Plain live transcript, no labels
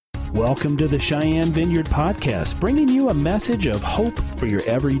Welcome to the Cheyenne Vineyard Podcast, bringing you a message of hope for your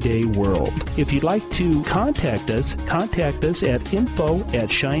everyday world. If you'd like to contact us at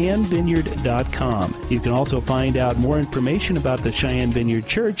info@cheyennevineyard.com. You can also find out more information about the Cheyenne Vineyard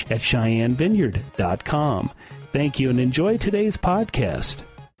Church at cheyennevineyard.com. Thank you and enjoy today's podcast.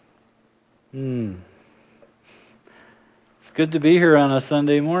 It's good to be here on a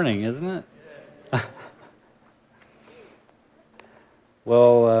Sunday morning, isn't it?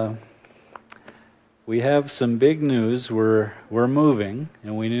 Well, we have some big news. We're moving,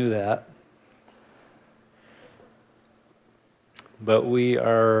 and we knew that. But we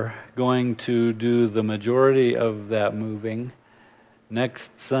are going to do the majority of that moving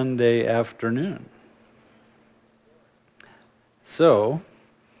next Sunday afternoon. So,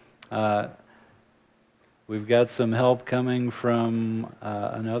 we've got some help coming from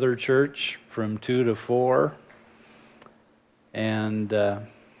another church from 2 to 4. And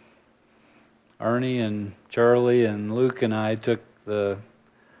Arnie and Charlie and Luke and I took the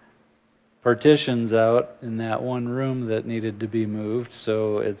partitions out in that one room that needed to be moved,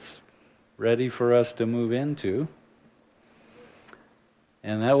 so it's ready for us to move into.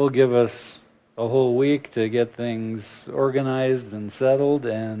 And that will give us a whole week to get things organized and settled,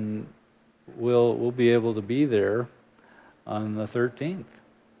 and we'll be able to be there on the 13th.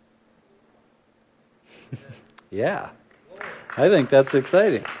 Yeah. I think that's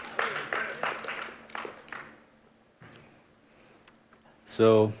exciting.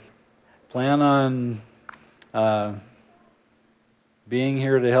 So, plan on being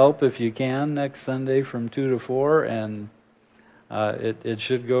here to help if you can next Sunday from 2 to 4, and it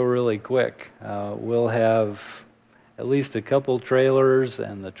should go really quick. We'll have at least a couple trailers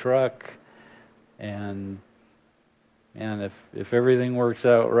and the truck, and if everything works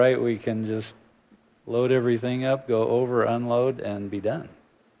out right, we can just load everything up, go over, unload, and be done.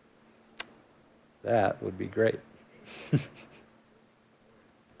 That would be great. I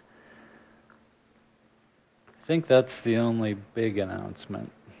think that's the only big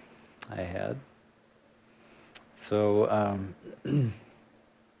announcement I had. So,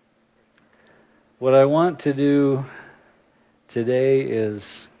 what I want to do today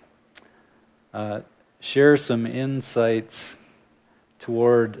is share some insights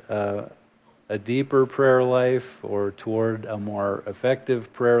toward a deeper prayer life, or toward a more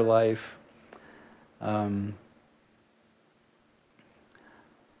effective prayer life.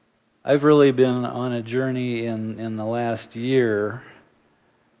 I've really been on a journey in the last year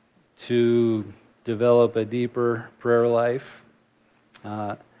to develop a deeper prayer life.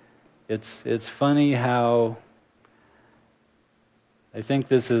 It's funny how I think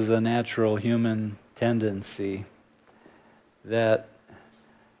this is a natural human tendency that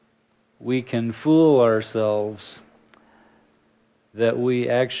we can fool ourselves that we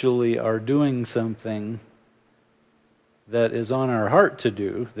actually are doing something that is on our heart to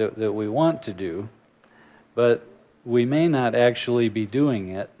do, that we want to do, but we may not actually be doing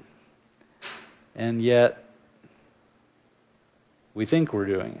it, and yet we think we're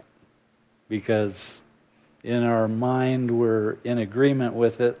doing it because in our mind we're in agreement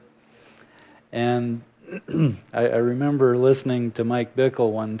with it. And I remember listening to Mike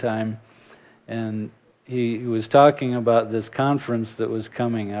Bickle one time, and he was talking about this conference that was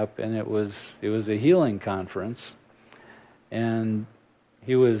coming up, and it was a healing conference, and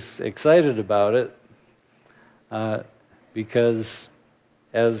he was excited about it because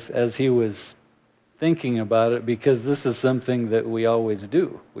as he was thinking about it, because this is something that we always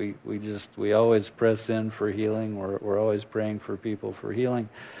do. We always press in for healing. We're always praying for people for healing,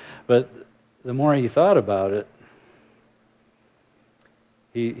 but the more he thought about it,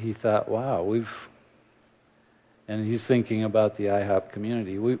 he thought, wow, and he's thinking about the IHOP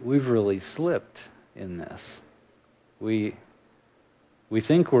community. We've really slipped in this. We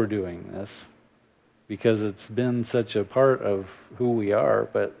think we're doing this because it's been such a part of who we are,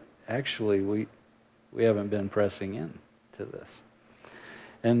 but actually we haven't been pressing in to this.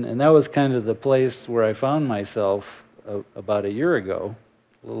 And that was kind of the place where I found myself about a year ago,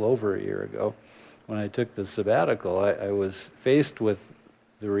 a little over a year ago, when I took the sabbatical. I was faced with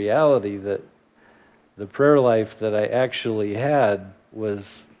the reality that the prayer life that I actually had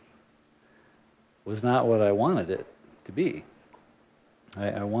was not what I wanted it to be.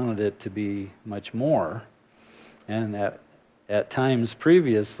 I wanted it to be much more, and at times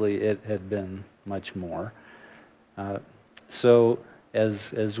previously it had been much more. So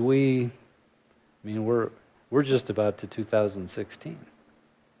as we're just about to 2016.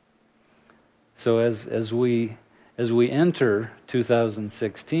 So as we enter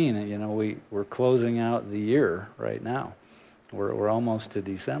 2016, we're closing out the year right now. We're almost to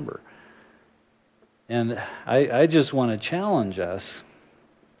December. And I just want to challenge us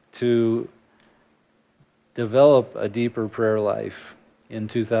to develop a deeper prayer life in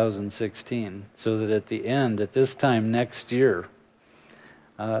 2016 so that at the end, at this time next year,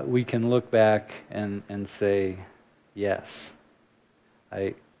 we can look back and say, yes,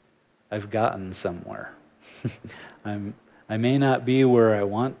 I've gotten somewhere. I may not be where I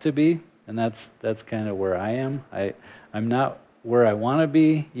want to be, and that's kind of where I am. I'm not where I want to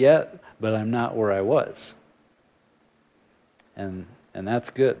be yet, but I'm not where I was. And that's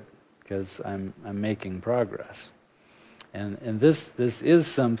good, because I'm making progress. And this is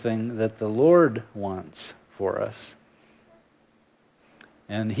something that the Lord wants for us.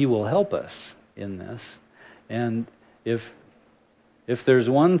 And He will help us in this. And if there's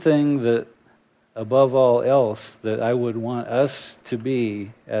one thing that, above all else, that I would want us to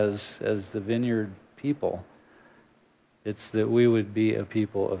be as the Vineyard people, it's that we would be a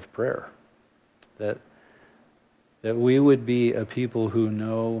people of prayer. That we would be a people who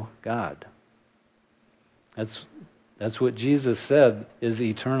know God. That's what Jesus said is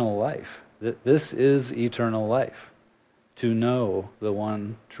eternal life. That this is eternal life, to know the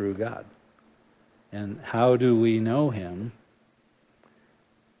one true God. And how do we know Him?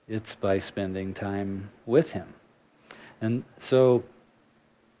 It's by spending time with Him. And so,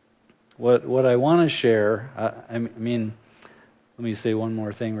 what I want to share, I mean, let me say one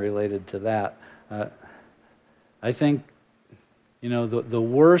more thing related to that. I think, the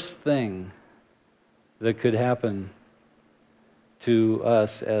worst thing that could happen to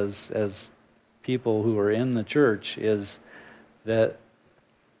us as people who are in the church is that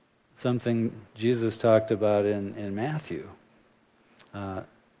something Jesus talked about in Matthew,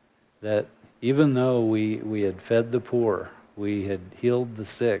 that even though we had fed the poor, we had healed the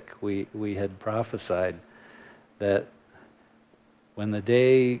sick, we had prophesied, that when the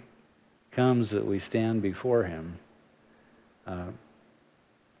day comes that we stand before Him, that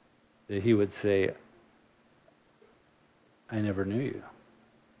He would say, I never knew you.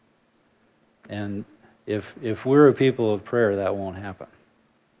 And if we're a people of prayer, that won't happen.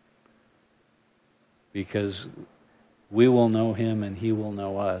 Because we will know Him and He will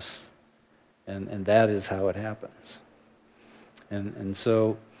know us. And that is how it happens. And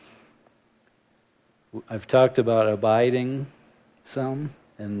so I've talked about abiding some,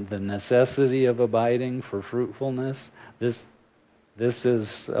 and the necessity of abiding for fruitfulness. This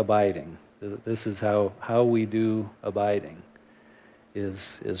is abiding. This is how we do abiding,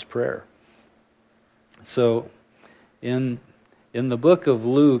 is prayer. So in the book of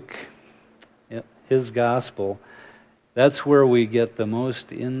Luke, his gospel, that's where we get the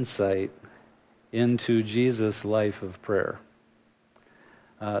most insight into Jesus' life of prayer.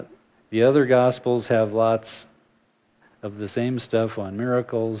 The other gospels have lots of the same stuff on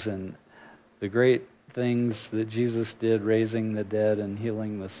miracles and the great things that Jesus did, raising the dead and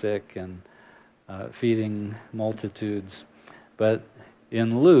healing the sick and feeding multitudes. But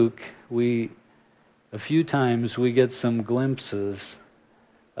in Luke, a few times we get some glimpses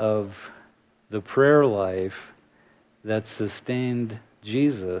of the prayer life that sustained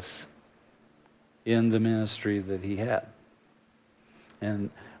Jesus in the ministry that He had. And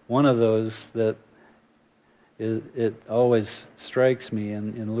one of those that it always strikes me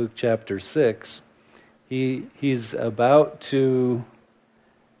in Luke chapter 6, he's about to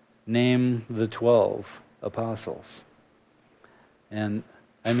name the 12 apostles. And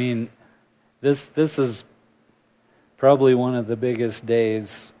I mean, this is probably one of the biggest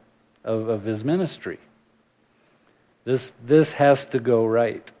days of his ministry. This has to go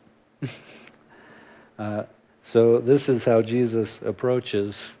right. So this is how Jesus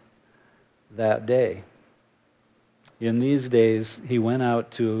approaches that day. In these days, He went out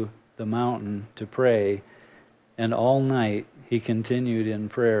to the mountain to pray, and all night He continued in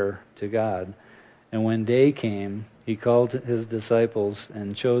prayer to God. And when day came, He called His disciples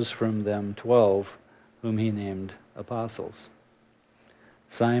and chose from them 12, whom He named apostles.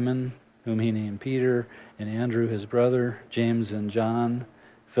 Simon, whom He named Peter, and Andrew his brother, James and John,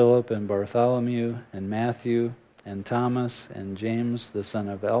 Philip and Bartholomew, and Matthew, and Thomas, and James the son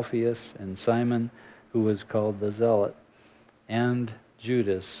of Alphaeus, and Simon, who was called the Zealot, and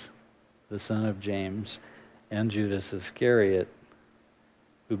Judas, the son of James, and Judas Iscariot,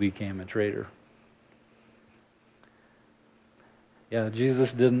 who became a traitor. Yeah,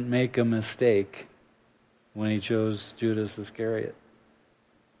 Jesus didn't make a mistake when He chose Judas Iscariot.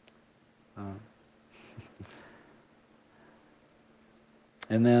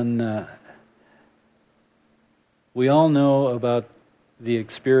 And then we all know about the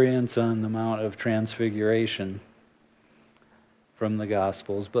experience on the Mount of Transfiguration. from the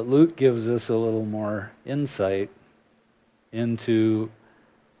Gospels, but Luke gives us a little more insight into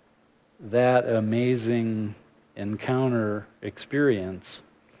that amazing encounter experience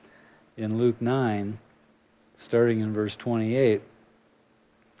in Luke 9, starting in verse 28.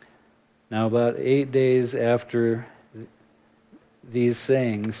 Now, about 8 days after these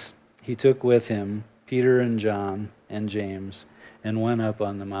sayings, he took with him Peter and John and James and went up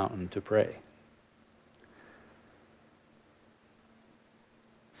on the mountain to pray.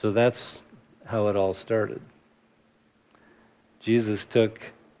 So that's how it all started. Jesus took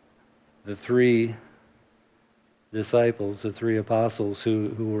the three disciples, the three apostles who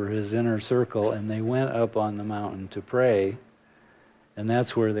were his inner circle, and they went up on the mountain to pray, and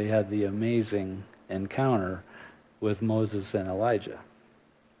that's where they had the amazing encounter with Moses and Elijah.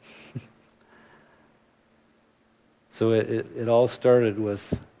 So it all started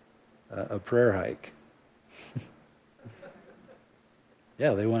with a prayer hike.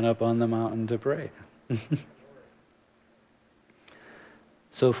 Yeah, they went up on the mountain to pray.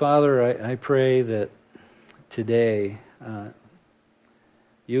 So, Father, I pray that today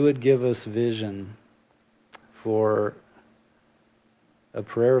you would give us vision for a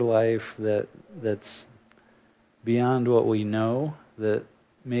prayer life that's beyond what we know, that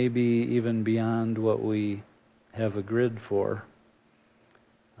maybe even beyond what we have a grid for,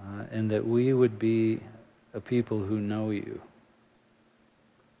 and that we would be a people who know you,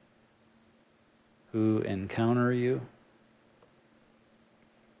 who encounter you,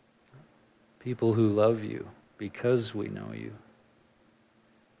 people who love you because we know you.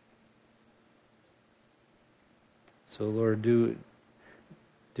 So, Lord, do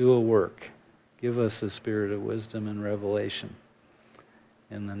a work. Give us a spirit of wisdom and revelation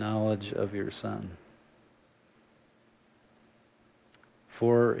in the knowledge of your Son,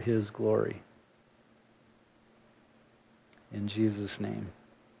 for his glory. In Jesus' name.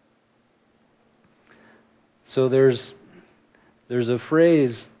 So there's a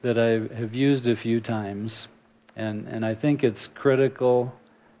phrase that I have used a few times, and I think it's critical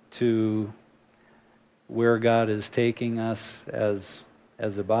to where God is taking us as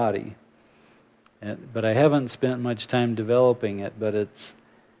a body. But I haven't spent much time developing it, but it's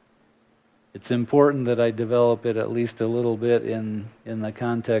important that I develop it at least a little bit in the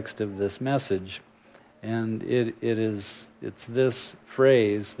context of this message. And it's this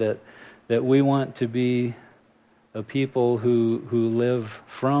phrase that we want to be a people who live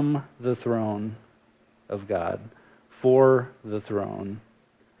from the throne of God, for the throne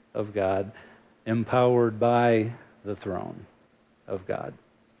of God, empowered by the throne of God.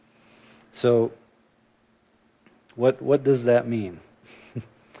 So, what does that mean?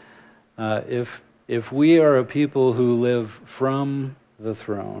 If we are a people who live from the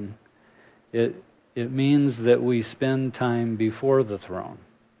throne, it means that we spend time before the throne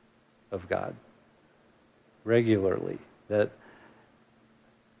of God regularly. That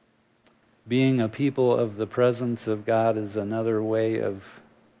being a people of the presence of God is another way of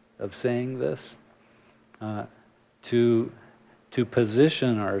saying this. To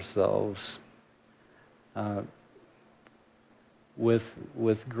position ourselves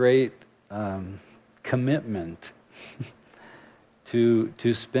with great commitment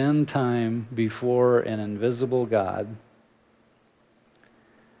to spend time before an invisible God,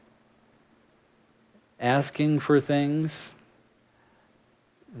 asking for things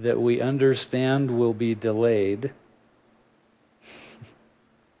that we understand will be delayed,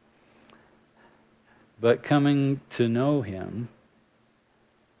 but coming to know him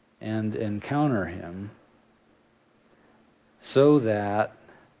and encounter him so that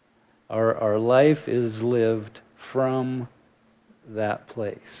our life is lived from that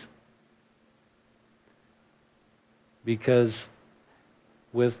place. Because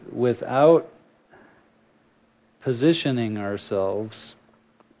without positioning ourselves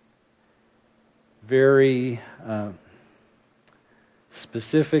very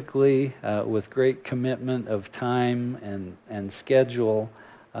specifically, with great commitment of time and schedule,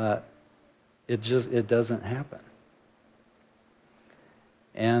 it doesn't happen.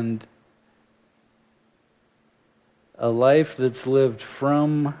 And a life that's lived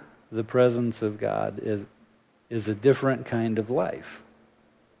from the presence of God is a different kind of life.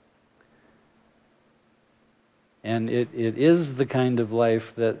 And it is the kind of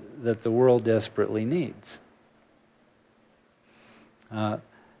life that the world desperately needs.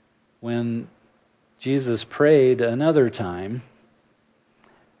 When Jesus prayed another time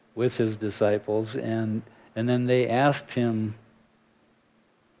with his disciples, and then they asked him,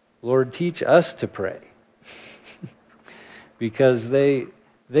 "Lord, teach us to pray." Because they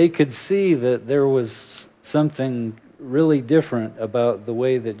could see that there was something really different about the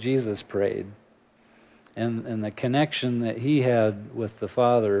way that Jesus prayed and the connection that he had with the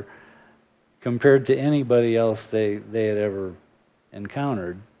Father compared to anybody else they had ever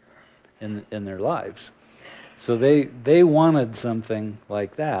encountered in their lives. So they wanted something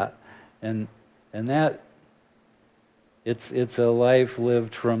like that, and that it's a life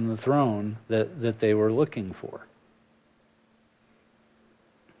lived from the throne that they were looking for.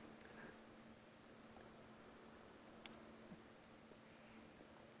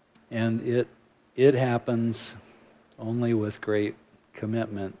 And it happens only with great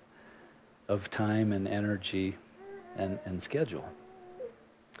commitment of time and energy and schedule.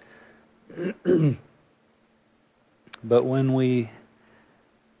 But when we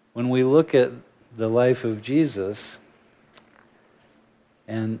look at the life of Jesus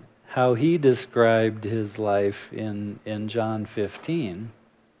and how he described his life in John 15,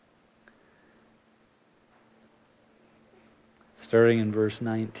 starting in verse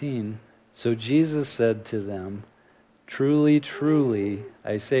 19, so Jesus said to them, "Truly, truly,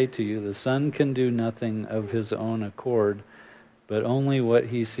 I say to you, the Son can do nothing of his own accord, but only what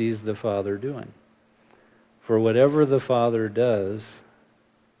he sees the Father doing. For whatever the Father does,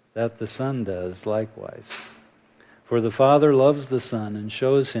 that the Son does likewise. For the Father loves the Son and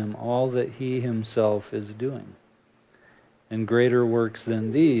shows him all that he himself is doing. And greater works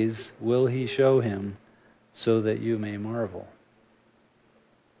than these will he show him, so that you may marvel."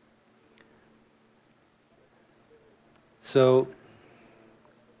 So,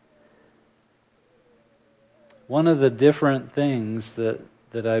 one of the different things that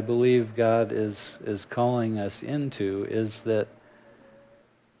I believe God is calling us into is that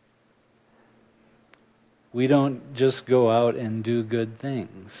we don't just go out and do good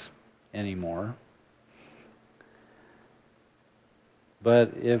things anymore.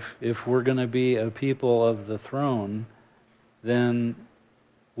 But if we're going to be a people of the throne, then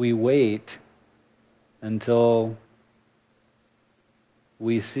we wait until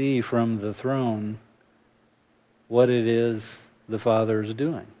we see from the throne what it is the Father's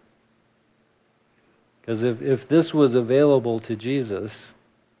doing. Because if this was available to Jesus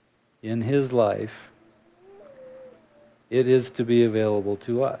in his life, it is to be available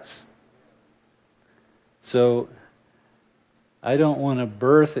to us. So I don't want to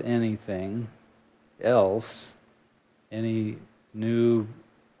birth anything else, any new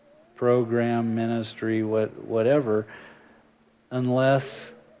program, ministry, whatever,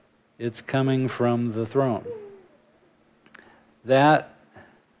 unless it's coming from the throne. That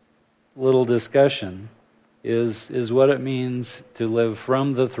little discussion is what it means to live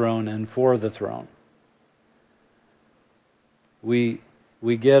from the throne and for the throne. We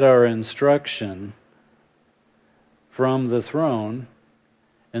get our instruction from the throne,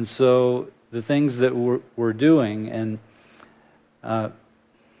 and so the things that we're doing, and I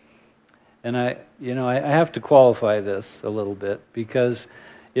have to qualify this a little bit, because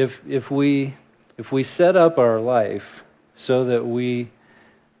if we set up our life so that we're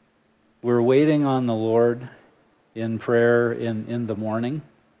waiting on the Lord in prayer in the morning,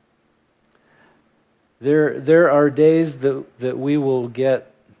 there are days that we will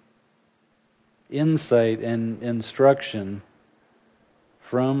get insight and instruction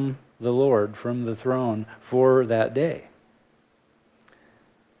from the Lord, from the throne, for that day.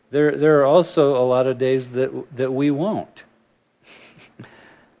 There are also a lot of days that we won't.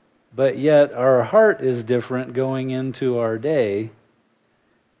 But yet our heart is different going into our day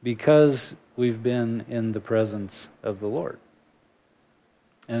because we've been in the presence of the Lord.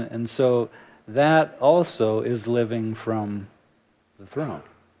 And so that also is living from the throne.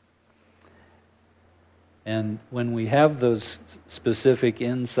 And when we have those specific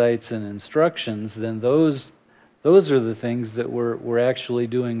insights and instructions, then those are the things that we're actually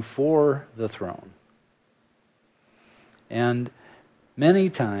doing for the throne. And many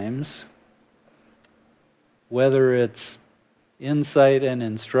times, whether it's insight and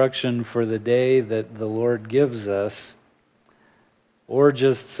instruction for the day that the Lord gives us, or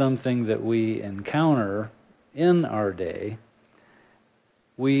just something that we encounter in our day,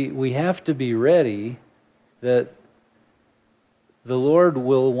 we have to be ready that the Lord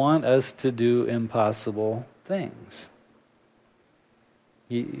will want us to do impossible things.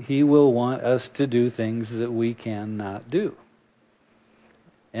 He will want us to do things that we cannot do.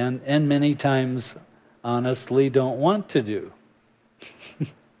 And many times, honestly, don't want to do.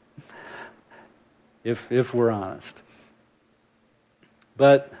 if we're honest.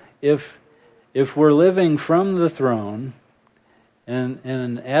 But if we're living from the throne, and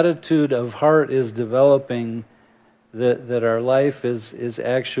an attitude of heart is developing that our life is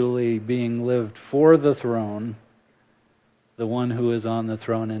actually being lived for the throne, the one who is on the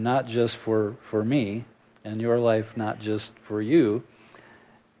throne, and not just for me, and your life not just for you,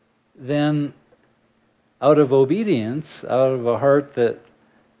 then out of obedience, out of a heart that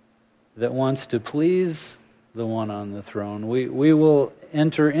wants to please the one on the throne, we will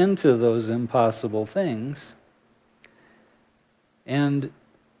enter into those impossible things. And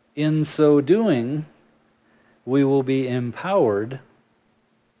in so doing, we will be empowered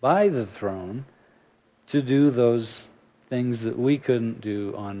by the throne to do those things that we couldn't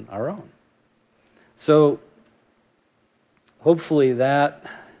do on our own. So, hopefully that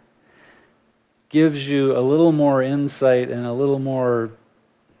gives you a little more insight and a little more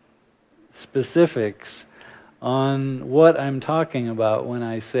specifics on what I'm talking about when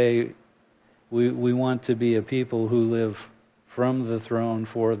I say we want to be a people who live from the throne,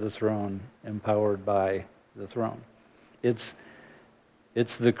 for the throne, empowered by the throne. It's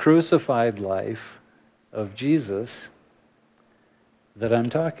the crucified life of Jesus that I'm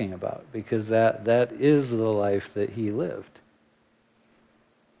talking about, because that is the life that he lived.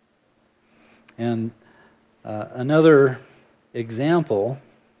 And another example,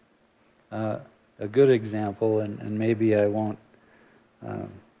 a good example, and maybe I won't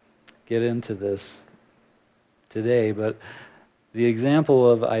get into this today, but the example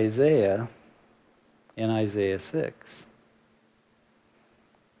of Isaiah in Isaiah 6.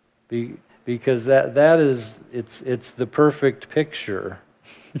 Because that is, it's the perfect picture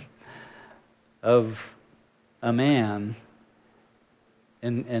of a man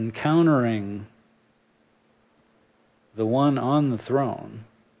encountering the one on the throne.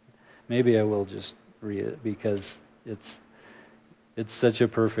 Maybe I will just read it because it's such a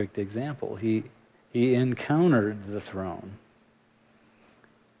perfect example. He encountered the throne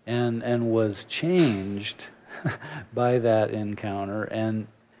and was changed by that encounter, and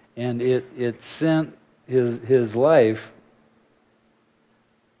it sent his life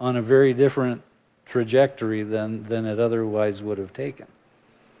on a very different trajectory than it otherwise would have taken.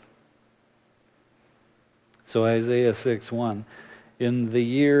 So Isaiah 6:1, in the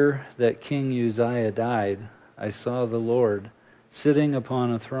year that King Uzziah died, I saw the Lord sitting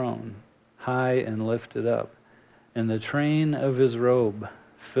upon a throne, high and lifted up, and the train of his robe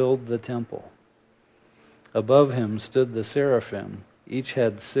filled the temple. Above him stood the seraphim. Each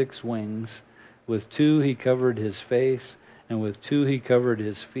had 6 wings. With 2 he covered his face, and with 2 he covered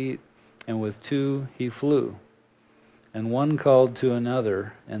his feet, and with 2 he flew. And one called to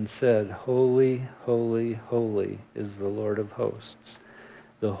another and said, Holy, holy, holy is the Lord of hosts.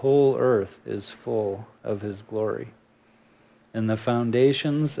 The whole earth is full of his glory. And the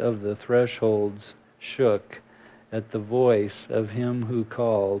foundations of the thresholds shook at the voice of him who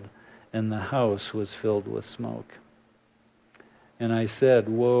called, and the house was filled with smoke. And I said,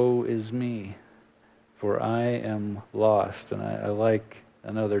 Woe is me, for I am lost. And I like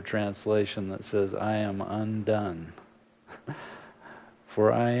another translation that says, I am undone.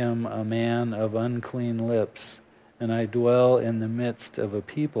 For I am a man of unclean lips, and I dwell in the midst of a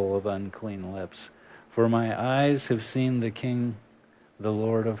people of unclean lips. For my eyes have seen the King, the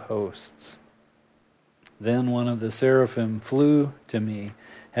Lord of hosts. Then one of the seraphim flew to me,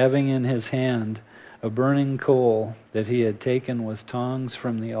 having in his hand a burning coal that he had taken with tongs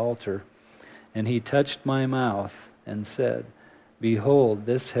from the altar. And he touched my mouth and said, Behold,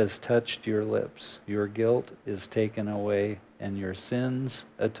 this has touched your lips. Your guilt is taken away, and your sins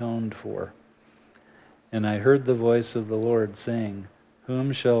atoned for. And I heard the voice of the Lord saying,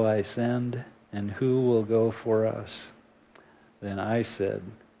 Whom shall I send, and who will go for us? Then I said,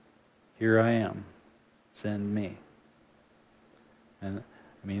 Here I am, send me. And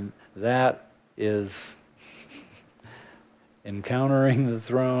I mean, that is encountering the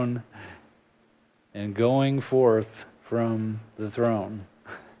throne and going forth from the throne.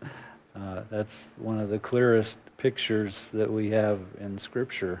 That's one of the clearest pictures that we have in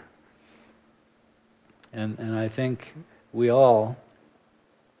Scripture. And I think we all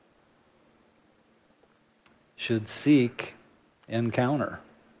should seek encounter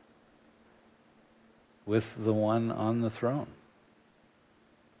with the one on the throne.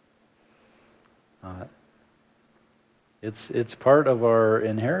 It's part of our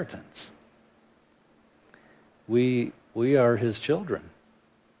inheritance. We are his children.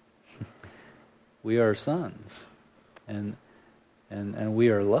 We are sons, and we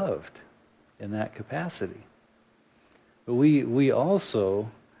are loved in that capacity. But we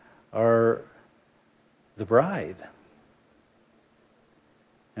also are the bride,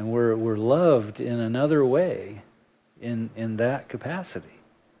 and we're loved in another way in that capacity.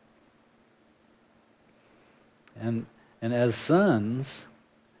 And as sons,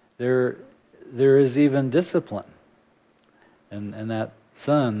 there is even discipline And that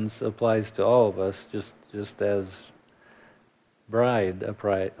sons applies to all of us, just as bride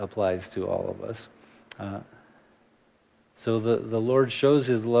applies to all of us. So the Lord shows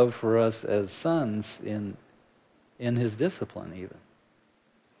His love for us as sons in His discipline even.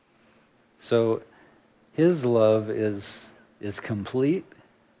 So His love is complete.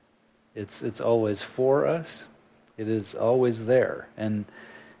 It's always for us. It is always there. And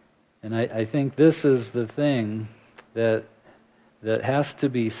I think this is the thing that has to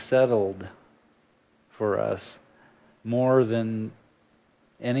be settled for us more than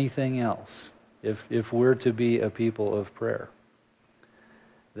anything else if we're to be a people of prayer.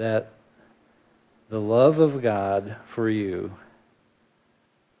 That the love of God for you,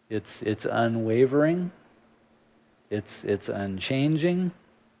 it's unwavering, it's unchanging,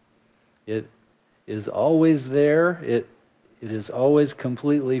 it is always there, it is always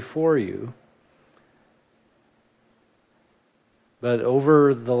completely for you. But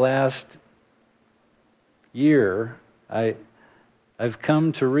over the last year, I've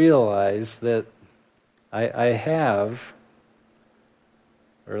come to realize that I have,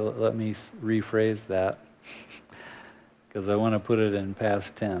 or let me rephrase that, because I want to put it in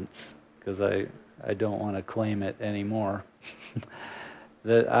past tense, because I don't want to claim it anymore,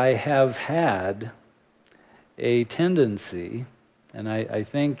 that I have had a tendency, and I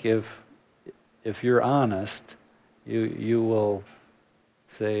think if you're honest, you will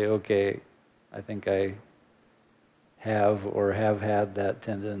say, okay, I think I have or have had that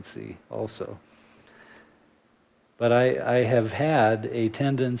tendency also. But I have had a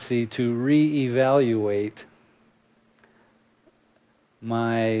tendency to reevaluate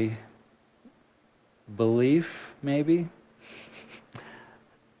my belief, maybe,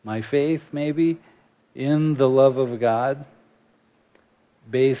 my faith, maybe, in the love of God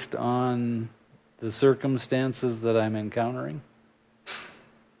based on the circumstances that I'm encountering.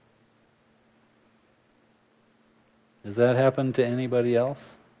 Does that happen to anybody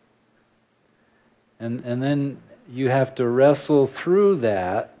else? And then you have to wrestle through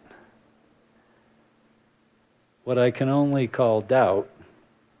that, what I can only call doubt,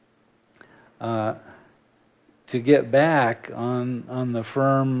 to get back on the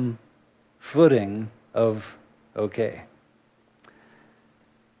firm footing of, okay,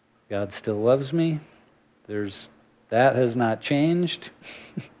 God still loves me. That has not changed.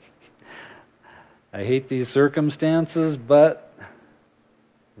 I hate these circumstances, but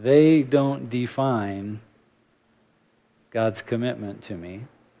they don't define God's commitment to me.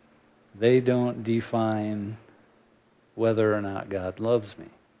 They don't define whether or not God loves me.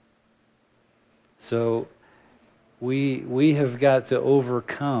 So we have got to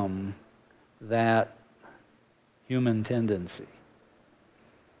overcome that human tendency.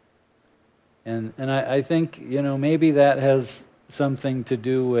 And I think, maybe that has something to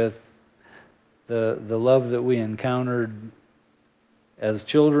do with the love that we encountered as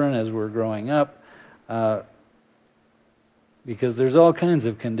children, as we're growing up, because there's all kinds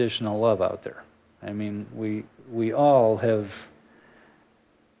of conditional love out there. I mean, we all have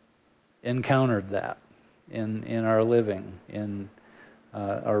encountered that in our living, in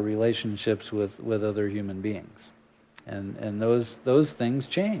our relationships with other human beings, and those things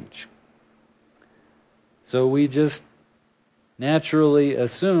change. So we just naturally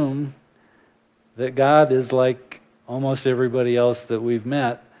assume that God is like almost everybody else that we've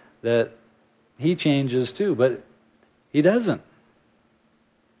met, that He changes too, but He doesn't.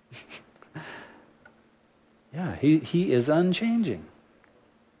 Yeah, He is unchanging.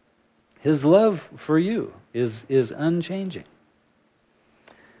 His love for you is unchanging.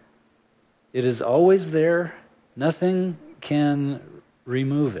 It is always there. Nothing can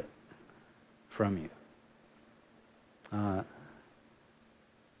remove it from you.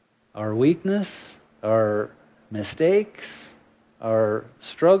 Our weakness, our mistakes, our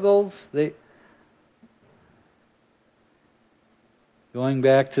struggles, going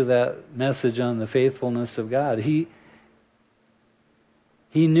back to that message on the faithfulness of God, He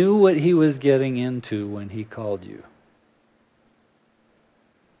knew what He was getting into when He called you.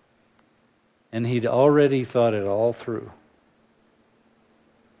 And He'd already thought it all through.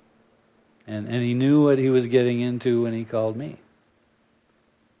 And He knew what He was getting into when He called me.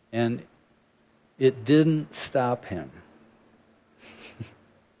 And it didn't stop Him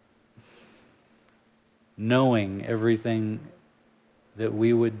knowing everything that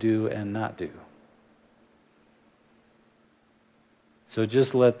we would do and not do. So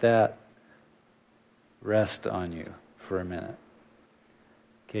just let that rest on you for a minute.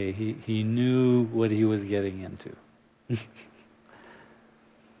 Okay, he knew what He was getting into.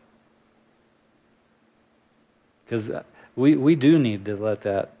 Because we do need to let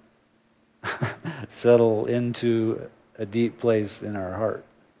that settle into a deep place in our heart.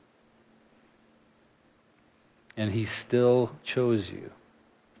 And he still chose you.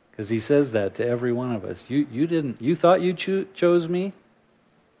 Because he says that to every one of us. You thought you chose me,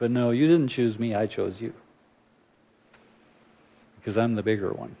 but no, you didn't choose me, I chose you. Because I'm the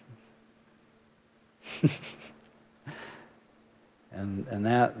bigger one. and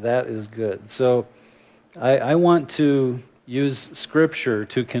that is good. So I want to use Scripture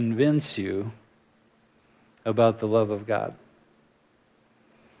to convince you about the love of God.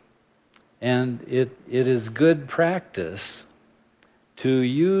 And it is good practice to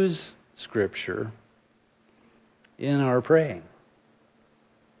use Scripture in our praying.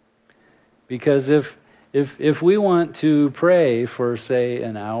 Because if we want to pray for, say,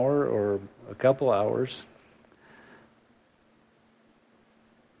 an hour or a couple hours,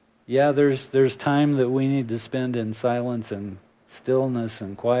 yeah, there's time that we need to spend in silence and stillness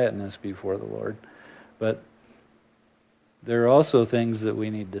and quietness before the Lord. But there are also things that we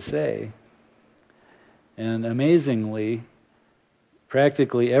need to say. And amazingly,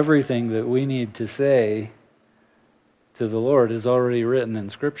 practically everything that we need to say to the Lord is already written in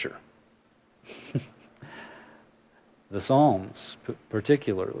Scripture. The Psalms,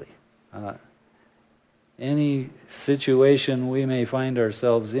 particularly. Any situation we may find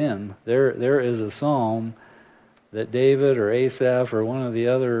ourselves in, there is a psalm that David or Asaph or one of the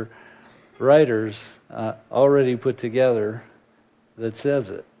other writers already put together that says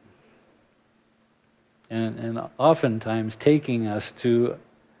it. And oftentimes taking us to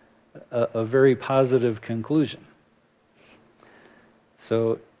a very positive conclusion.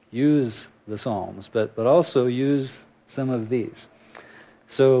 So use the Psalms, but also use some of these.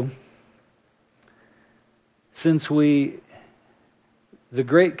 So since the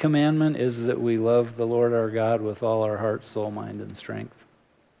great commandment is that we love the Lord our God with all our heart, soul, mind, and strength.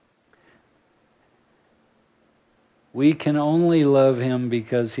 We can only love Him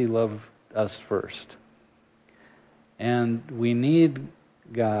because He loved us first. And we need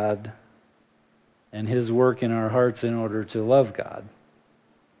God and His work in our hearts in order to love God.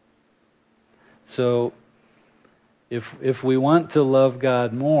 So, if we want to love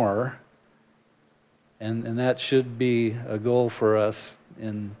God more, and that should be a goal for us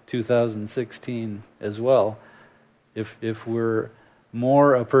in 2016 as well, if we're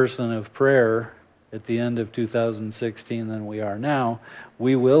more a person of prayer at the end of 2016 than we are now,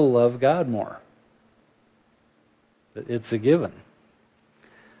 we will love God more. It's a given.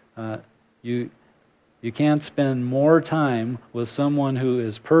 You can't spend more time with someone who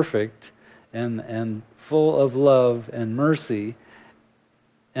is perfect and full of love and mercy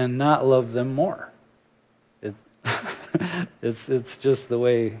and not love them more. It's just the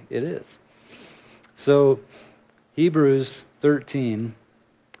way it is. So Hebrews 13,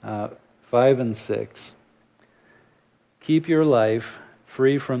 5 and 6. Keep your life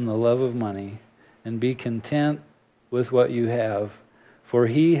free from the love of money and be content with what you have, for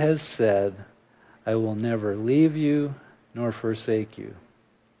He has said, I will never leave you nor forsake you.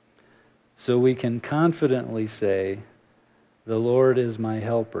 So we can confidently say, the Lord is my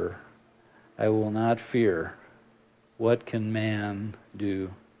helper. I will not fear. What can man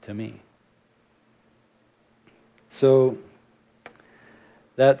do to me? So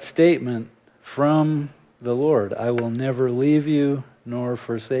that statement from the Lord, I will never leave you nor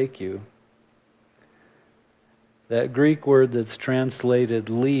forsake you, that Greek word that's translated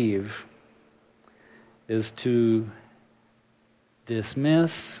leave is to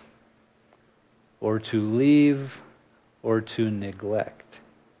dismiss or to leave or to neglect.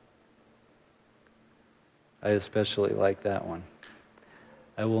 I especially like that one.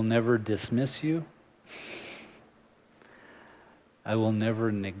 I will never dismiss you. I will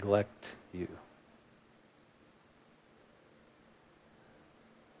never neglect you.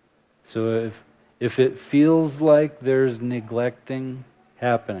 So if it feels like there's neglecting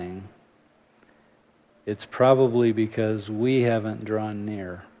happening, it's probably because we haven't drawn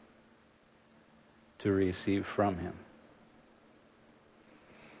near to receive from Him.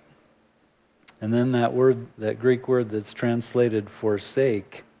 And then that Greek word that's translated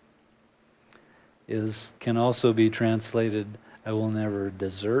forsake, can also be translated, I will never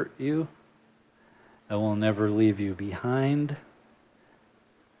desert you. I will never leave you behind.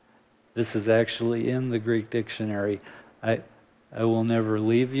 This is actually in the Greek dictionary. I will never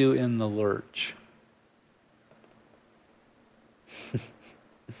leave you in the lurch.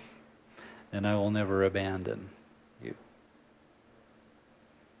 And I will never abandon you.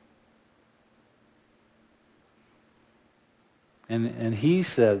 And He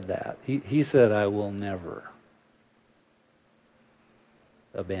said that. He said, I will never.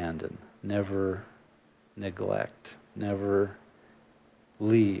 abandon, never neglect, never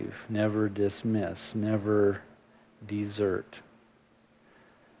leave, never dismiss, never desert.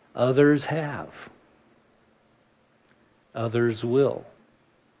 Others have. Others will.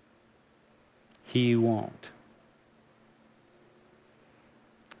 He won't.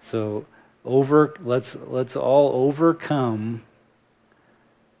 So let's all overcome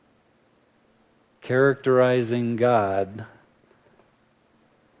characterizing God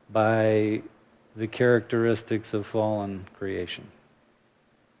by the characteristics of fallen creation.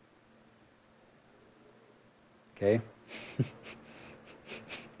 Okay?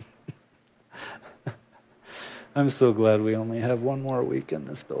 I'm so glad we only have one more week in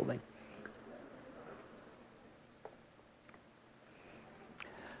this building.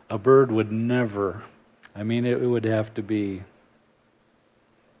 A bird would never, it would have to be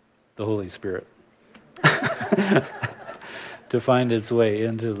the Holy Spirit to find its way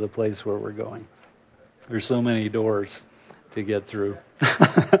into the place where we're going. There's so many doors to get through.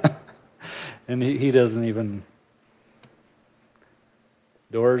 And he doesn't even,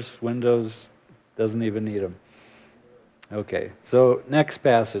 doors, windows, doesn't even need them. Okay, so next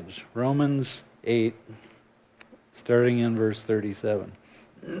passage, Romans 8, starting in verse 37.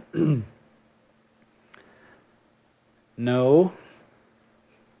 No,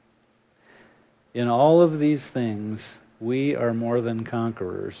 in all of these things we are more than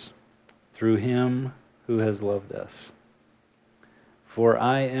conquerors through him who has loved us. For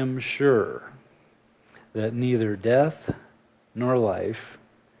I am sure that neither death nor life,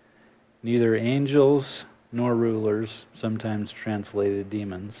 neither angels nor rulers, sometimes translated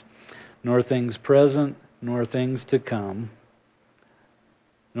demons, nor things present nor things to come,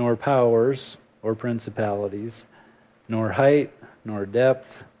 nor powers or principalities, nor height, nor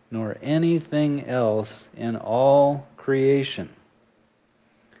depth, nor anything else in all creation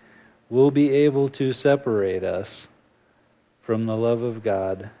will be able to separate us from the love of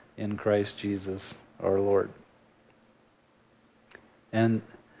God in Christ Jesus our Lord. And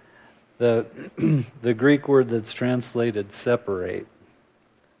the Greek word that's translated separate,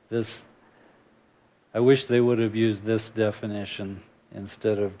 this, I wish they would have used this definition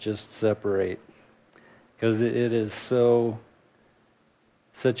instead of just separate, because it is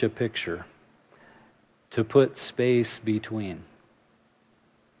such a picture. To put space between.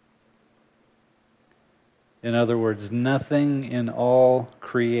 In other words, nothing in all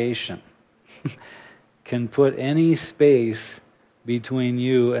creation can put any space between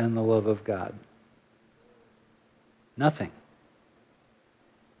you and the love of God. Nothing.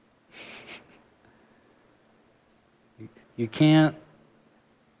 You can't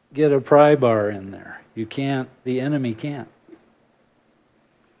get a pry bar in there. You can't, the enemy can't.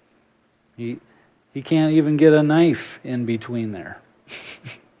 He can't even get a knife in between there.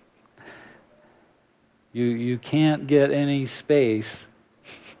 You can't get any space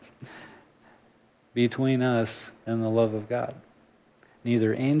between us and the love of God.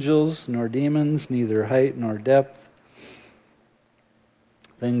 Neither angels nor demons, neither height nor depth,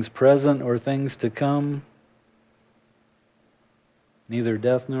 things present or things to come, neither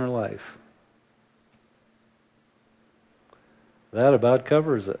death nor life. That about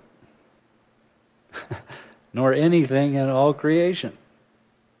covers it. Nor anything in all creation.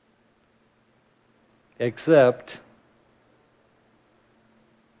 Except,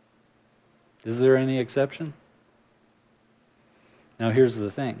 is there any exception? Now here's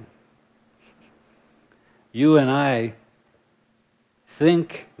the thing. You and I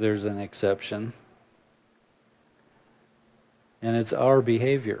think there's an exception, and it's our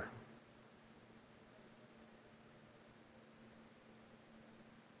behavior.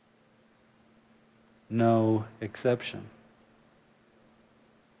 No exception.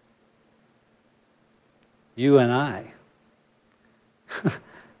 You and I,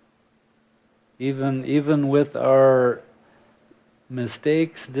 even with our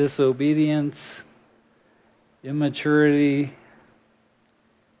mistakes, disobedience, immaturity,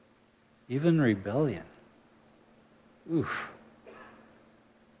 even rebellion. Oof.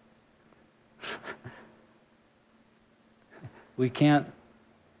 We can't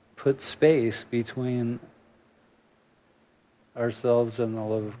put space between ourselves and the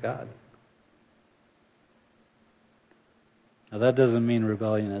love of God. Now that doesn't mean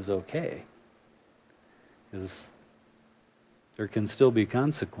rebellion is okay, because there can still be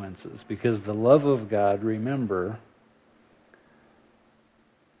consequences, because the love of God, remember,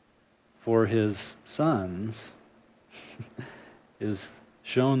 for his sons is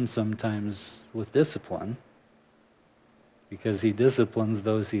shown sometimes with discipline, because he disciplines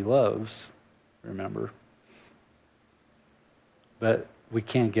those he loves, remember. But we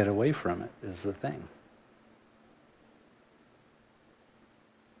can't get away from it, is the thing.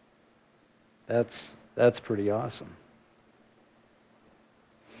 That's pretty awesome.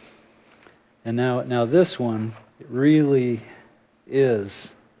 And now this one really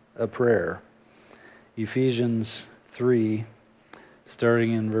is a prayer. Ephesians 3,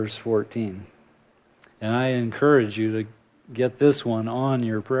 starting in verse 14. And I encourage you to get this one on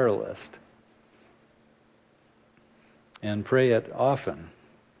your prayer list and pray it often.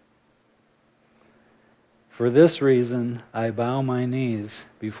 For this reason, I bow my knees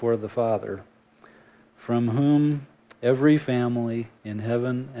before the Father, from whom every family in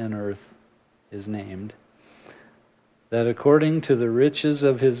heaven and earth is named, that according to the riches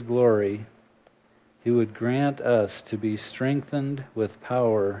of his glory, he would grant us to be strengthened with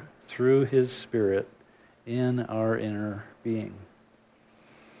power through his Spirit in our inner being,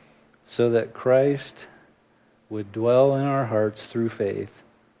 so that Christ would dwell in our hearts through faith,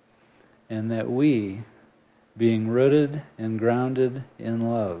 and that we, being rooted and grounded in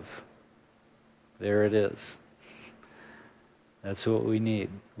love, there it is. That's what we need.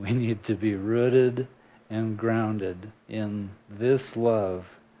 We need to be rooted and grounded in this love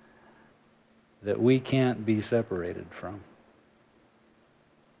that we can't be separated from.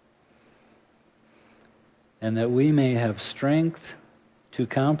 And that we may have strength to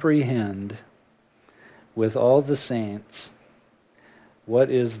comprehend with all the saints what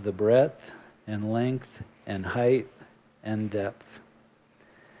is the breadth and length and height and depth,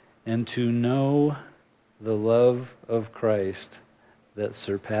 and to know the love of Christ that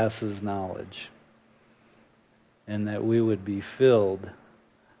surpasses knowledge, and that we would be filled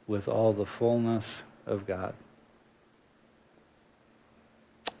with all the fullness of God.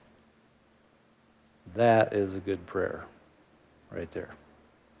 That is a good prayer right there.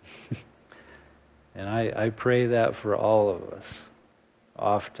 And I pray that for all of us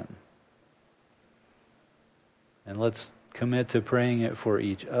often. And let's commit to praying it for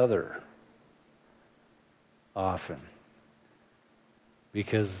each other often.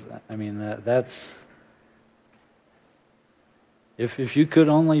 Because, I mean, that's... If you could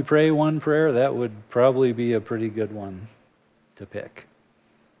only pray one prayer, that would probably be a pretty good one to pick.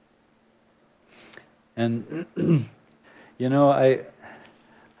 And, you know, I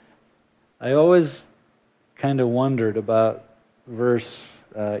always kind of wondered about verse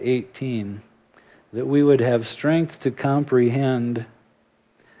 18, that we would have strength to comprehend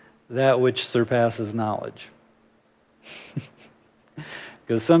that which surpasses knowledge.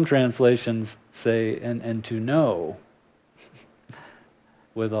 Because some translations say, and to know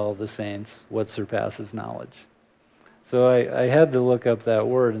with all the saints what surpasses knowledge. So I had to look up that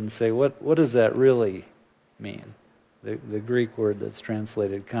word and say, what does that really mean? The Greek word that's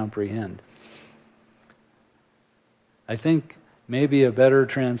translated comprehend. I think maybe a better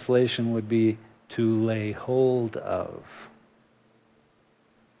translation would be to lay hold of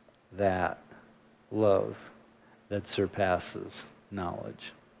that love that surpasses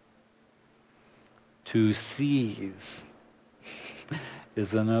knowledge. To seize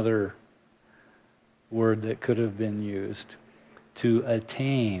is another word that could have been used. To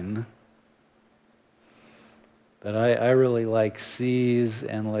attain. But I really like seize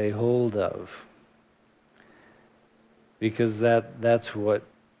and lay hold of. Because that's what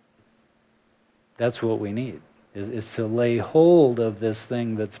we need, is to lay hold of this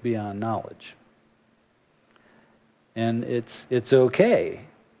thing that's beyond knowledge. And it's okay.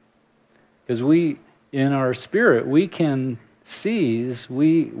 Because we, in our spirit, we can seize,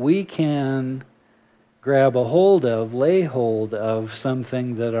 we can grab a hold of, lay hold of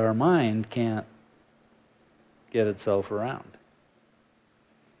something that our mind can't get itself around.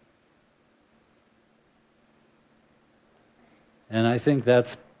 And I think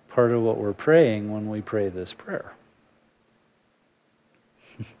that's part of what we're praying when we pray this prayer.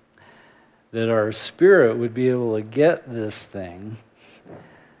 That our spirit would be able to get this thing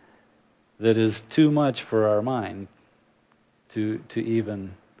that is too much for our mind to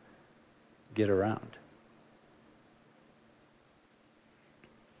even get around.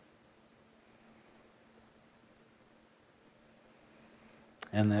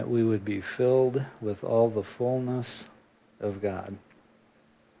 And that we would be filled with all the fullness of God.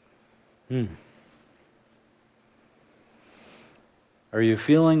 Are you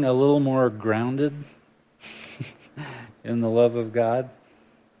feeling a little more grounded in the love of God?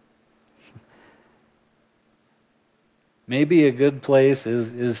 Maybe a good place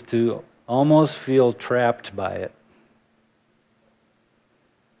is to almost feel trapped by it.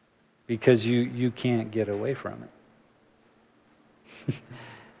 Because you can't get away from it.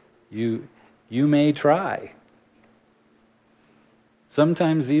 You may try.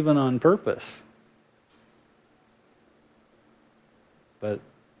 sometimes even on purpose. But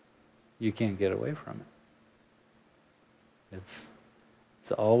you can't get away from it. It's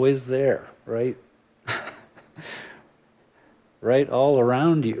always there, right? Right all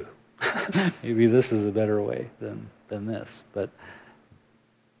around you. Maybe this is a better way than this. But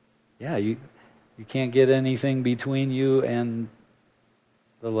yeah, you can't get anything between you and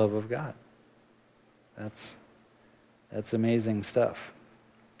the love of God. That's amazing stuff.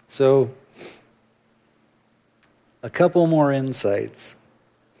 So, a couple more insights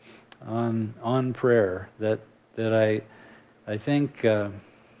on prayer that I think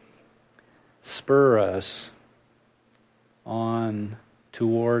spur us on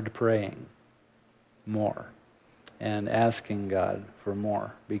toward praying more and asking God for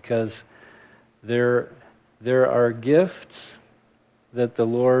more, because there are gifts that the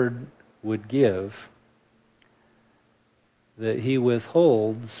Lord would give that He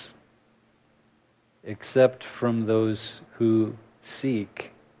withholds except from those who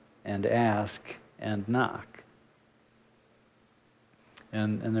seek and ask and knock.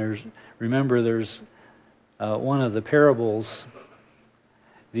 And there's one of the parables,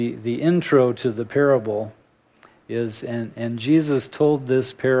 the intro to the parable is, and Jesus told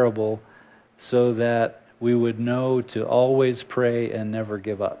this parable so that we would know to always pray and never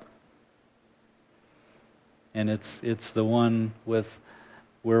give up. And it's the one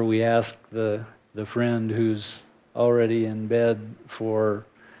where we ask the friend who's already in bed for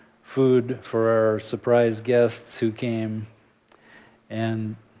food for our surprise guests who came,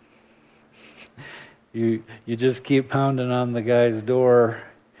 and you just keep pounding on the guy's door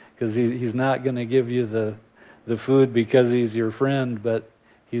because he's not going to give you the food because he's your friend, but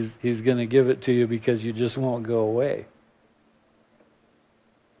he's going to give it to you because you just won't go away.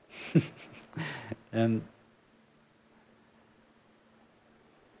 And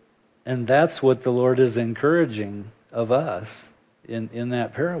that's what the Lord is encouraging of us in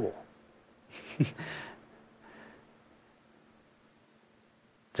that parable.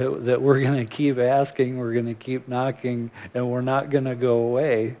 That we're going to keep asking, we're going to keep knocking, and we're not going to go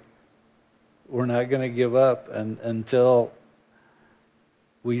away. We're not going to give up until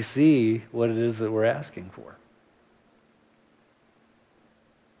we see what it is that we're asking for.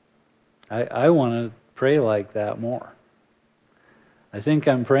 I want to pray like that more. I think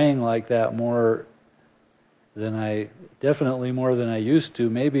I'm praying like that more definitely more than I used to,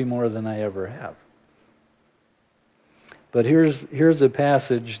 maybe more than I ever have. But here's a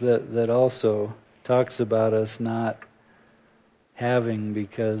passage that also talks about us not having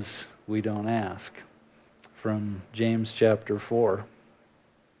because we don't ask. From James chapter 4.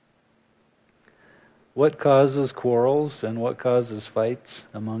 What causes quarrels and what causes fights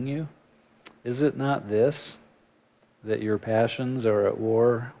among you? Is it not this, that your passions are at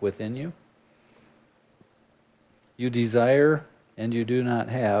war within you? You desire and you do not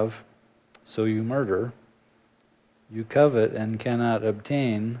have, so you murder. You covet and cannot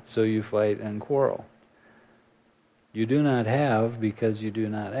obtain, so you fight and quarrel. You do not have because you do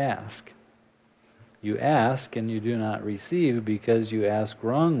not ask. You ask and you do not receive because you ask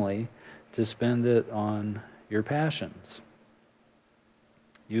wrongly to spend it on your passions.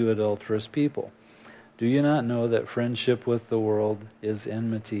 You adulterous people, do you not know that friendship with the world is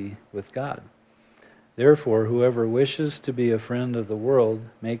enmity with God? Therefore, whoever wishes to be a friend of the world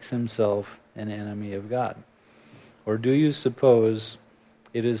makes himself an enemy of God. Or do you suppose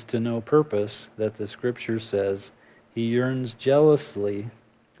it is to no purpose that the Scripture says, He yearns jealously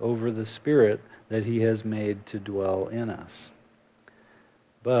over the Spirit that He has made to dwell in us?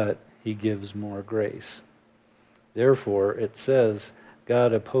 But He gives more grace. Therefore, it says,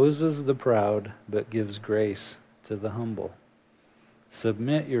 God opposes the proud, but gives grace to the humble.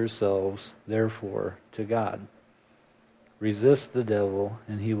 Submit yourselves, therefore, to God. Resist the devil,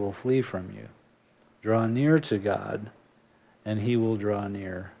 and he will flee from you. Draw near to God, and He will draw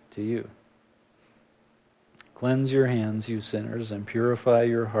near to you. Cleanse your hands, you sinners, and purify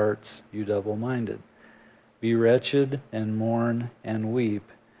your hearts, you double-minded. Be wretched, and mourn, and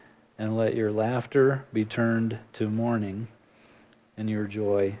weep, and let your laughter be turned to mourning, and your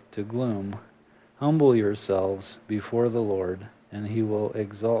joy to gloom. Humble yourselves before the Lord, and He will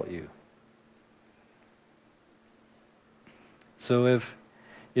exalt you. So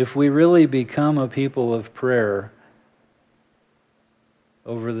if we really become a people of prayer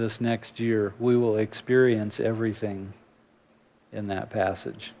over this next year, we will experience everything in that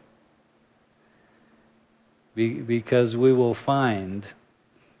passage. Because we will find,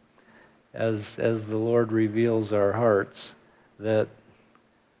 as the Lord reveals our hearts, that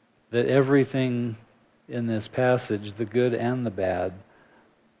everything in this passage, the good and the bad,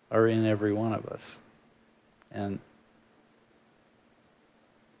 are in every one of us. And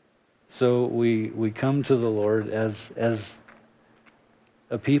so we come to the Lord as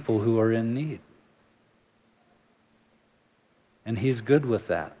a people who are in need. And He's good with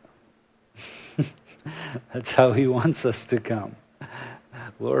that. That's how He wants us to come.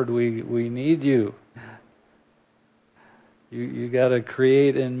 Lord, we need you. You got to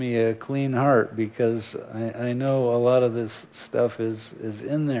create in me a clean heart, because I know a lot of this stuff is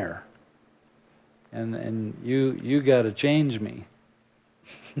in there. And you got to change me.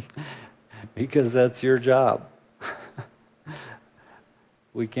 Because that's your job.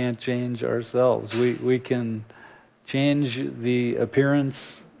 We can't change ourselves. We can change the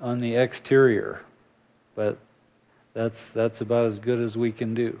appearance on the exterior, but that's about as good as we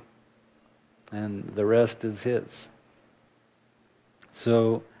can do. And the rest is His.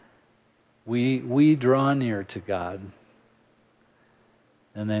 So we draw near to God,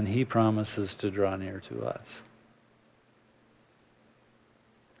 and then He promises to draw near to us.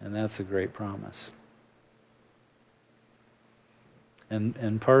 And that's a great promise.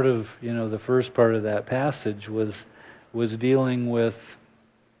 And part of, the first part of that passage was dealing with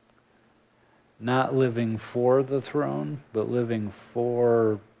not living for the throne, but living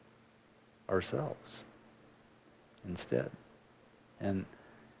for ourselves instead. And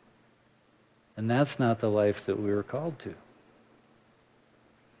that's not the life that we were called to.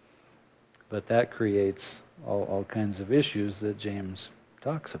 But that creates all kinds of issues that James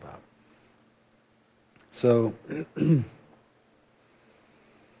talks about. So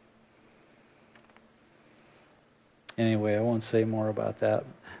anyway, I won't say more about that.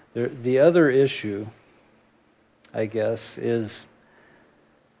 The other issue, I guess, is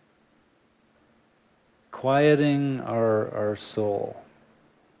quieting our soul.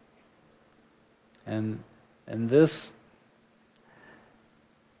 And this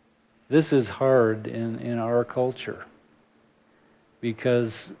is hard in our culture,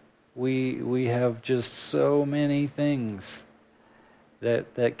 because we have just so many things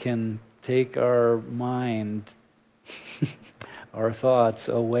that can take our mind, our thoughts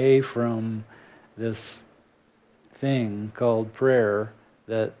away from this thing called prayer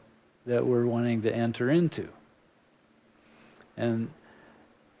that we're wanting to enter into. And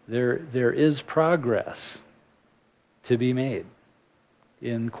there is progress to be made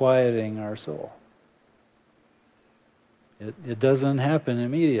in quieting our soul. It doesn't happen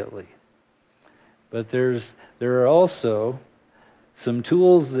immediately. But there are also some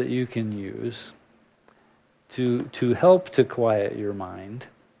tools that you can use to help to quiet your mind.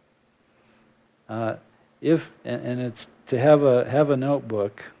 And it's to have a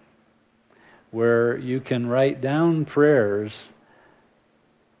notebook where you can write down prayers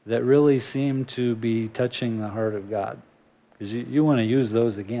that really seem to be touching the heart of God, because you want to use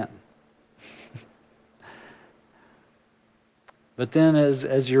those again. But then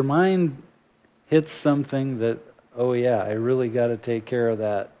as your mind hits something that, oh yeah, I really got to take care of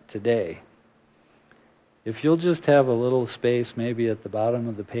that today, if you'll just have a little space maybe at the bottom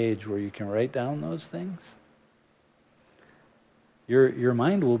of the page where you can write down those things, your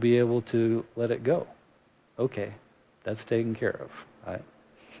mind will be able to let it go. Okay, that's taken care of.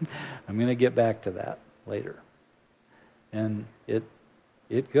 I'm going to get back to that later. And it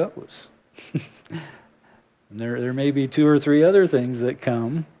goes. And there may be 2 or 3 other things that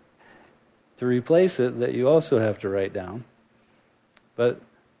come to replace it that you also have to write down. But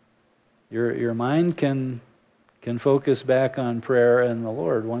your mind can focus back on prayer and the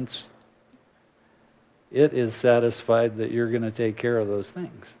Lord once it is satisfied that you're going to take care of those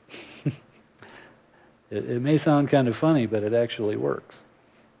things. It may sound kind of funny, but it actually works.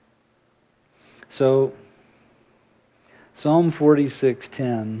 So Psalm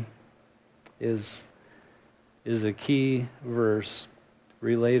 46:10 is a key verse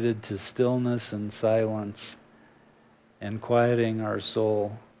related to stillness and silence and quieting our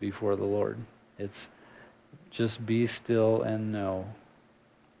soul before the Lord. It's just be still and know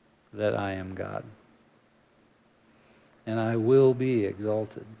that I am God. And I will be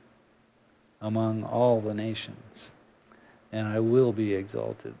exalted among all the nations, and I will be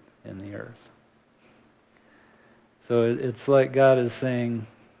exalted in the earth. So it's like God is saying,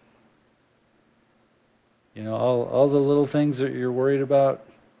 all the little things that you're worried about,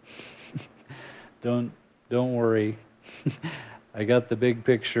 don't worry. I got the big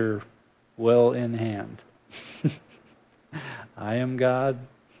picture well in hand. I am God.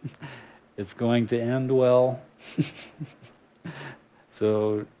 It's going to end well.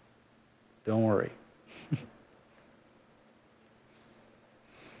 So don't worry.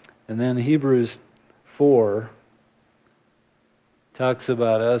 And then Hebrews 4 talks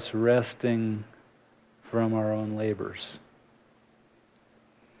about us resting from our own labors.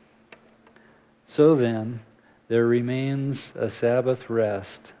 So then, there remains a Sabbath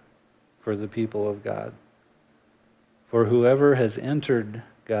rest for the people of God. For whoever has entered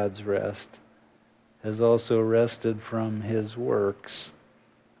God's rest has also rested from his works,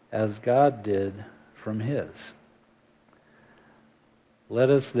 as God did from his. Let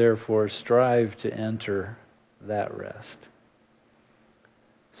us therefore strive to enter that rest,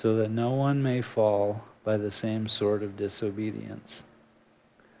 so that no one may fall by the same sort of disobedience.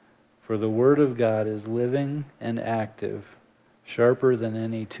 For the word of God is living and active, sharper than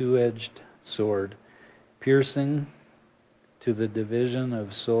any two-edged sword, piercing to the division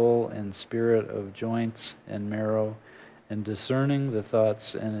of soul and spirit, of joints and marrow, and discerning the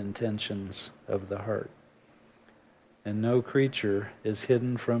thoughts and intentions of the heart. And no creature is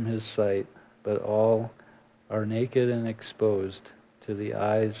hidden from his sight, but all are naked and exposed to the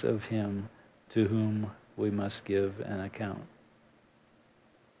eyes of him to whom we must give an account.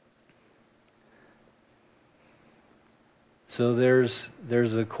 So there's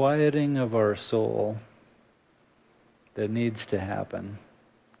a quieting of our soul that needs to happen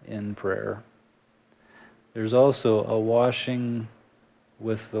in prayer. There's also a washing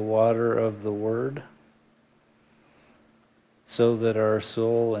with the water of the Word, so that our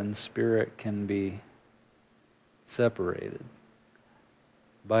soul and spirit can be separated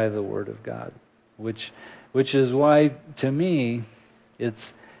by the Word of God, which is why, to me,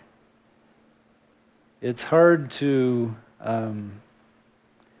 it's hard to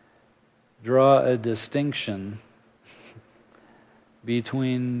draw a distinction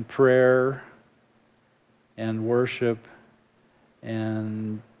between prayer and worship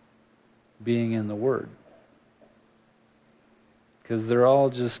and being in the Word. Because they're all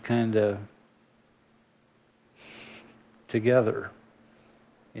just kind of together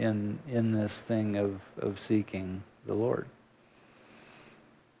in this thing of seeking the Lord.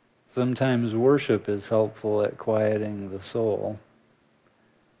 Sometimes worship is helpful at quieting the soul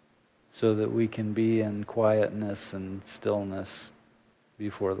so that we can be in quietness and stillness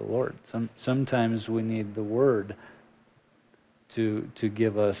before the Lord. Sometimes we need the Word to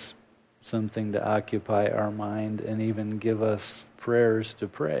give us something to occupy our mind and even give us prayers to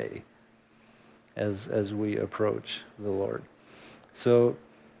pray as we approach the Lord. So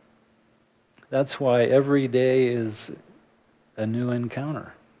that's why every day is a new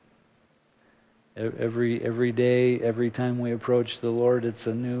encounter. Every day, every time we approach the Lord, it's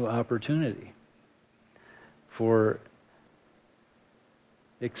a new opportunity for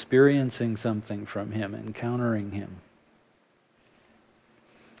experiencing something from Him, encountering Him.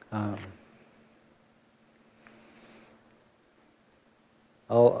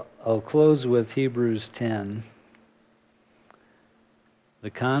 I'll close with Hebrews 10. The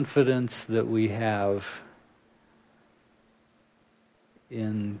confidence that we have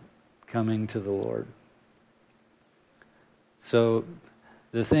in coming to the Lord. So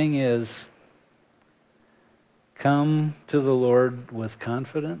the thing is, come to the Lord with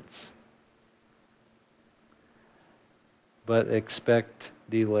confidence, but expect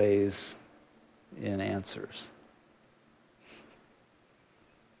delays in answers.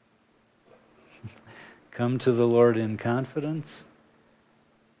 Come to the Lord in confidence.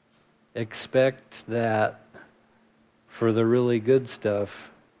 Expect that for the really good stuff,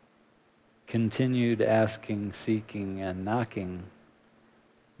 continued asking, seeking, and knocking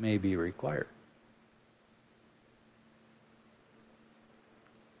may be required.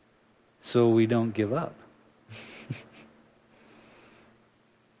 So we don't give up.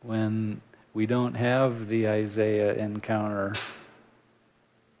 When we don't have the Isaiah encounter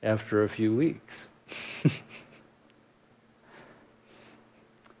after a few weeks.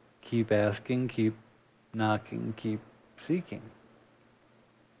 Keep asking, keep knocking, keep seeking.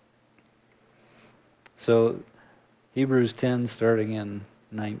 So, Hebrews 10, starting in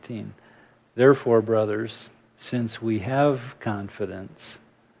 19. Therefore, brothers, since we have confidence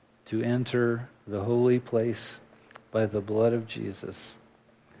to enter the holy place by the blood of Jesus,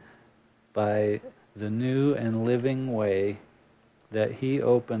 by the new and living way that He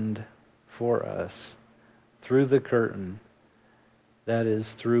opened for us through the curtain, that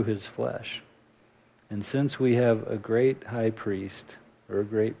is, through His flesh. And since we have a great high priest, or a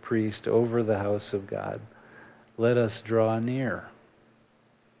great priest over the house of God, let us draw near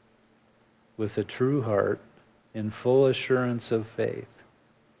with a true heart in full assurance of faith,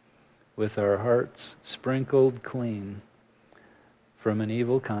 with our hearts sprinkled clean from an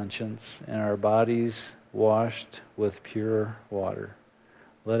evil conscience and our bodies washed with pure water.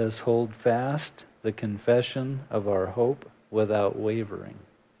 Let us hold fast the confession of our hope without wavering.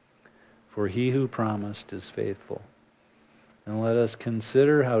 For he who promised is faithful. And let us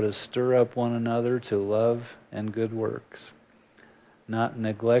consider how to stir up one another to love and good works, not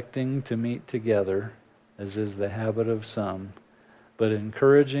neglecting to meet together, as is the habit of some, but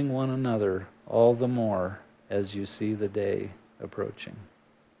encouraging one another all the more as you see the day approaching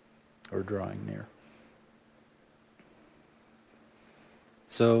or drawing near.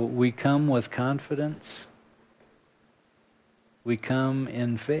 So we come with confidence. We come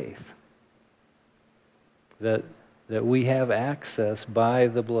in faith that we have access by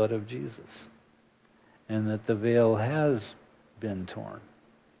the blood of Jesus and that the veil has been torn.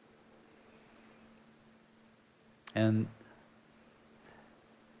 And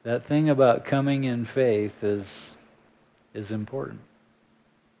that thing about coming in faith is important.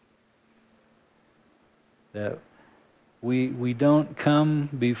 That we don't come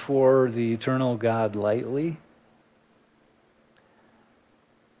before the eternal God lightly,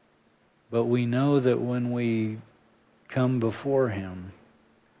 but we know that when we come before Him,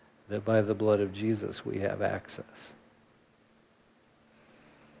 that by the blood of Jesus we have access.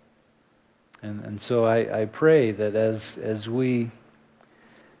 And so I pray that as we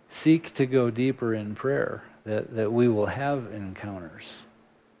seek to go deeper in prayer, that we will have encounters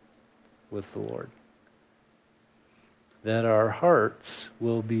with the Lord. That our hearts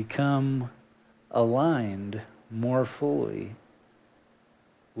will become aligned more fully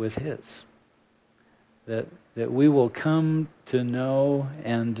with His. That we will come to know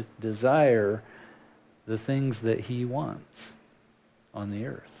and desire the things that He wants on the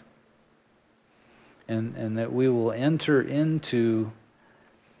earth. And that we will enter into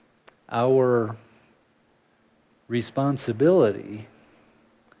our responsibility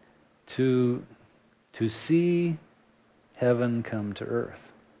to see heaven come to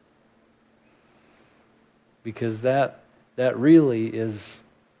earth. Because that really is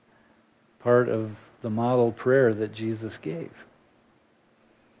part of the model prayer that Jesus gave.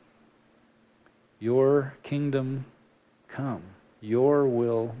 Your kingdom come, your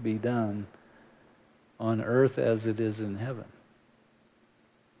will be done on earth as it is in heaven.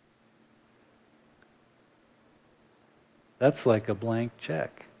 That's like a blank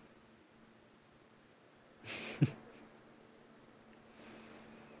check.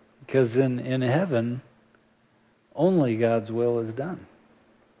 Because in heaven, only God's will is done.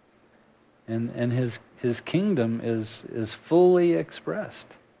 And his kingdom is fully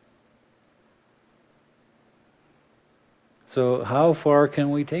expressed. So how far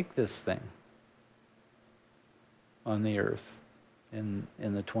can we take this thing on the earth in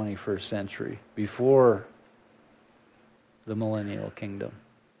the 21st century, before the millennial kingdom?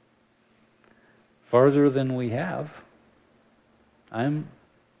 Farther than we have. I'm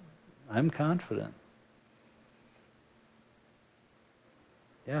confident.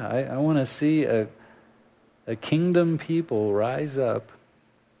 Yeah, I want to see a kingdom people rise up,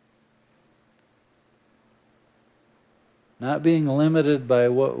 not being limited by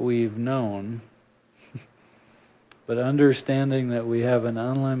what we've known, but understanding that we have an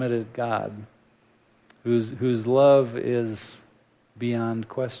unlimited God whose love is beyond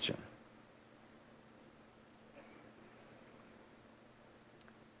question.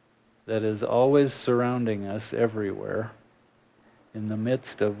 That is always surrounding us everywhere, in the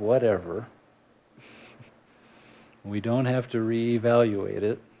midst of whatever. We don't have to reevaluate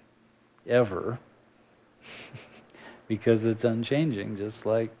it, ever, because it's unchanging, just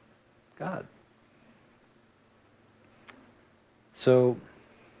like God. So,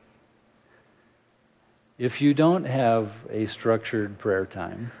 if you don't have a structured prayer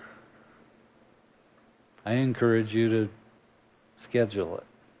time, I encourage you to schedule it.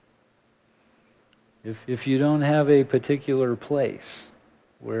 If you don't have a particular place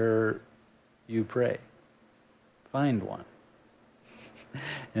where you pray, find one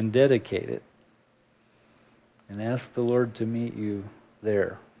and dedicate it and ask the Lord to meet you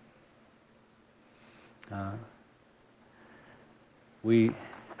there. We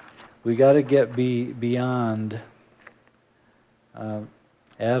got to get beyond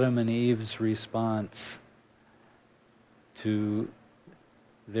Adam and Eve's response to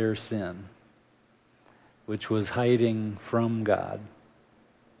their sin, which was hiding from God.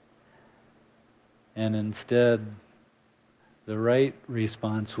 And instead, the right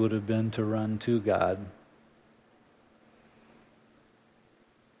response would have been to run to God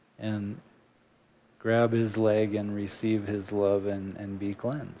and grab His leg and receive His love and be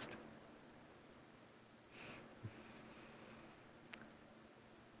cleansed.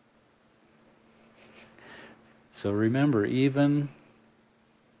 So remember, even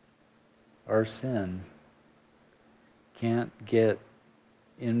our sin can't get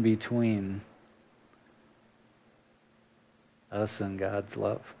in between us and God's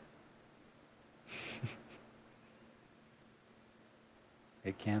love.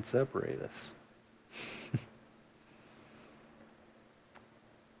 It can't separate us.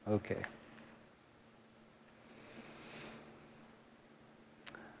 Okay.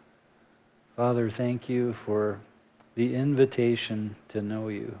 Father, thank you for the invitation to know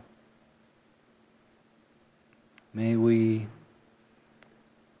you. May we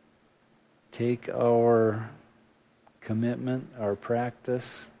take our commitment, our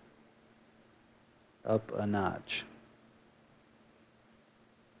practice up a notch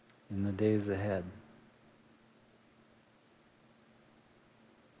in the days ahead.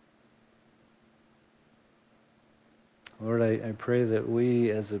 Lord, I pray that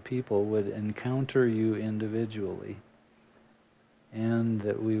we as a people would encounter you individually and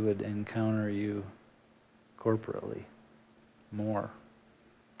that we would encounter you corporately more.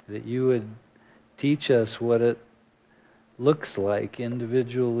 That you would teach us what it looks like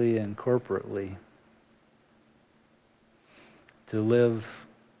individually and corporately to live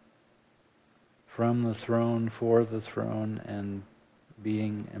from the throne, for the throne, and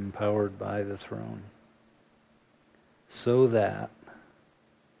being empowered by the throne, so that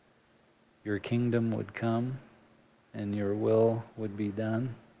your kingdom would come and your will would be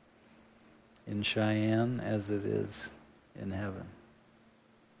done in Cheyenne as it is in heaven.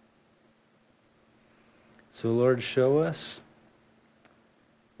 So Lord, show us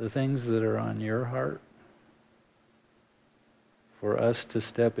the things that are on your heart for us to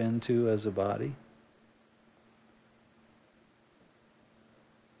step into as a body.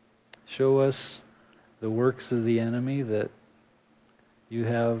 Show us the works of the enemy that you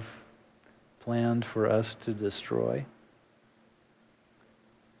have planned for us to destroy.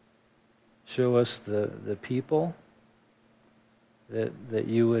 Show us the people that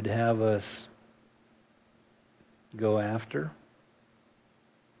you would have us go after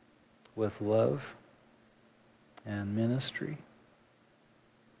with love and ministry.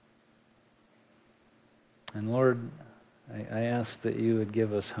 And Lord, I ask that you would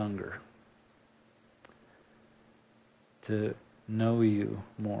give us hunger to know you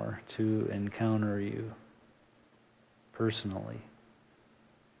more, to encounter you personally.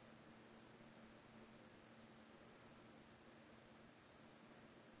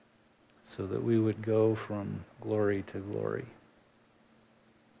 So that we would go from glory to glory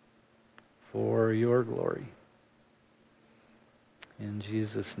for your glory. In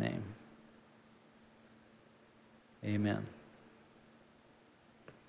Jesus' name, amen.